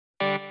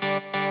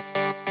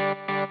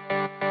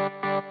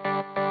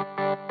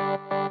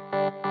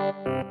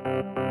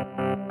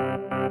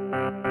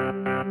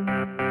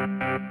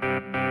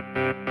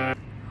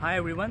Hi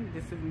everyone,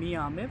 this is me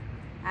Amir.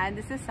 And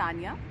this is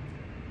Sania.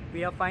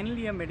 We are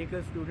finally a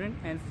medical student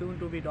and soon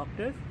to be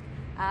doctors.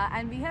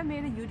 And we have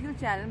made a YouTube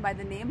channel by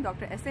the name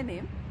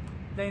Dr.S&A.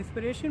 The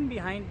inspiration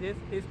behind this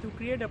is to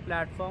create a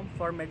platform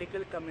for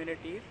medical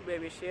communities where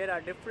we share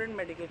our different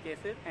medical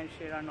cases and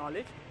share our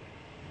knowledge.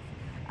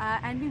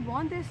 And we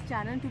want this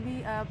channel to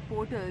be a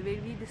portal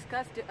where we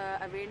discuss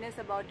awareness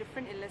about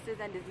different illnesses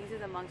and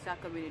diseases amongst our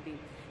community.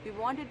 We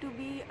want it to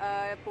be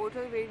a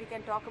portal where we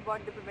can talk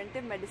about the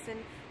preventive medicine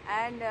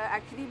and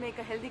actually make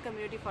a healthy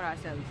community for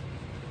ourselves.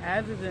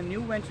 As is a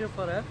new venture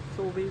for us,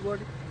 so we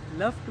would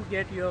love to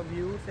get your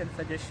views and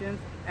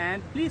suggestions,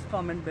 and please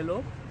comment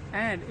below.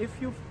 And if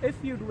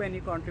you do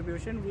any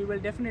contribution, we will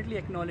definitely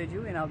acknowledge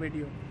you in our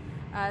video.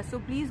 So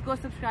please go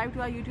subscribe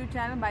to our YouTube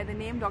channel by the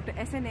name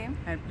Dr.S&A.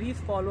 And please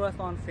follow us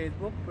on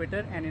Facebook,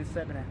 Twitter and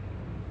Instagram.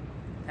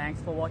 Thanks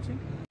for watching.